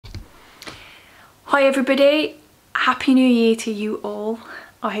Hi everybody, Happy New Year to you all.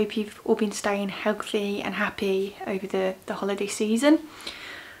 I hope you've all been staying healthy and happy over the holiday season.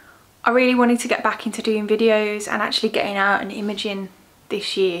 I really wanted to get back into doing videos and actually getting out and imaging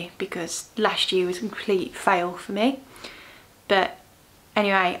this year because last year was a complete fail for me. But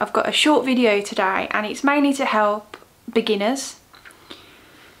anyway, I've got a short video today and it's mainly to help beginners.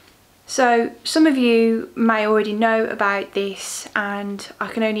 So some of you may already know about this and I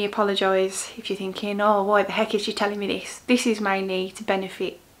can only apologise if you're thinking, oh, why the heck is she telling me this? This is mainly to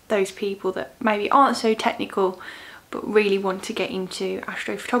benefit those people that maybe aren't so technical but really want to get into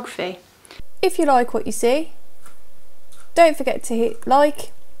astrophotography. If you like what you see, don't forget to hit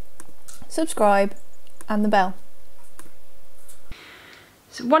like, subscribe and the bell.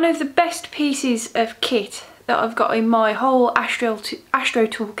 So one of the best pieces of kit that I've got in my whole astro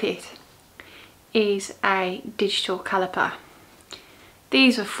toolkit is a digital caliper.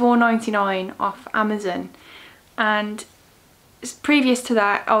 These are $4.99 off Amazon, and previous to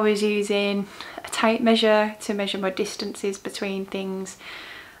that I was using a tape measure to measure my distances between things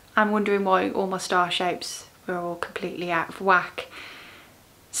and wondering why all my star shapes were all completely out of whack.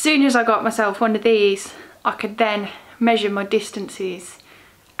 As soon as I got myself one of these, I could then measure my distances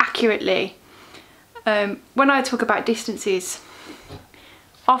accurately. When I talk about distances,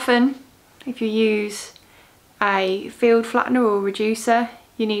 often if you use a field flattener or reducer,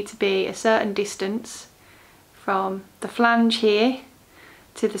 you need to be a certain distance from the flange here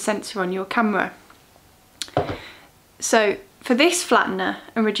to the sensor on your camera. So for this flattener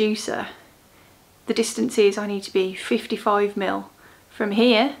and reducer, the distance is I need to be 55mm from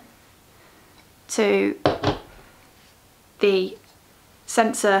here to the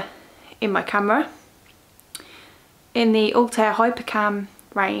sensor in my camera. In the Altair Hypercam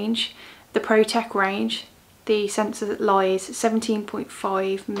range, the ProTech range, the sensor lies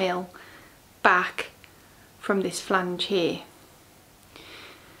 17.5mm back from this flange here.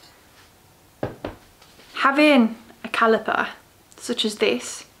 Having a caliper such as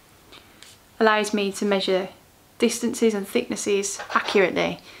this allows me to measure distances and thicknesses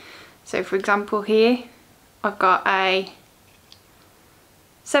accurately. So for example here I've got a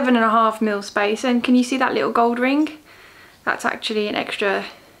 7.5mm spacer, and can you see that little gold ring? That's actually an extra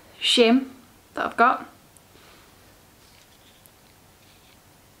shim that I've got,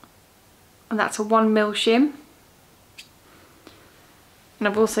 and that's a 1mm shim. And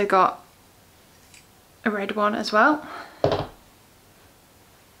I've also got a red one as well,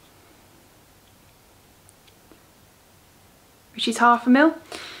 which is 0.5mm.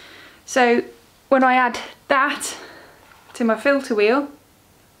 So when I add that to my filter wheel,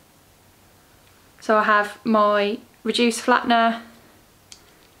 so I have my reduced flattener,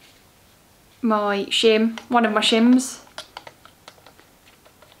 my shim, one of my shims,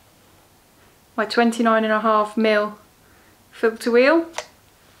 my 29.5mm filter wheel,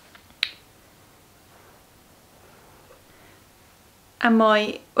 and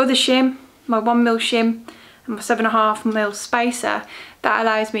my other shim, my 1mm shim, and my 7.5mm spacer. That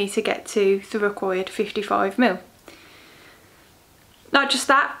allows me to get to the required 55mm. Not just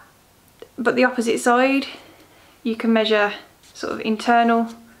that, but the opposite side, you can measure sort of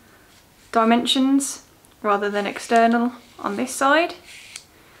internal dimensions rather than external on this side,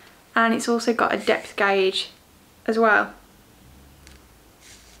 and it's also got a depth gauge as well.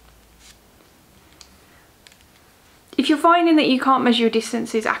 If you're finding that you can't measure your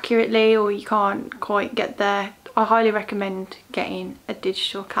distances accurately or you can't quite get there, I highly recommend getting a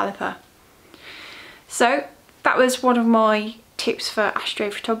digital caliper. So that was one of my tips for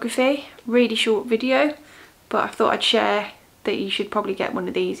astrophotography. Really short video, but I thought I'd share that you should probably get one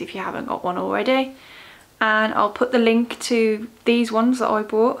of these if you haven't got one already, and I'll put the link to these ones that I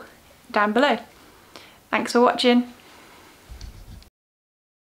bought down below. Thanks for watching.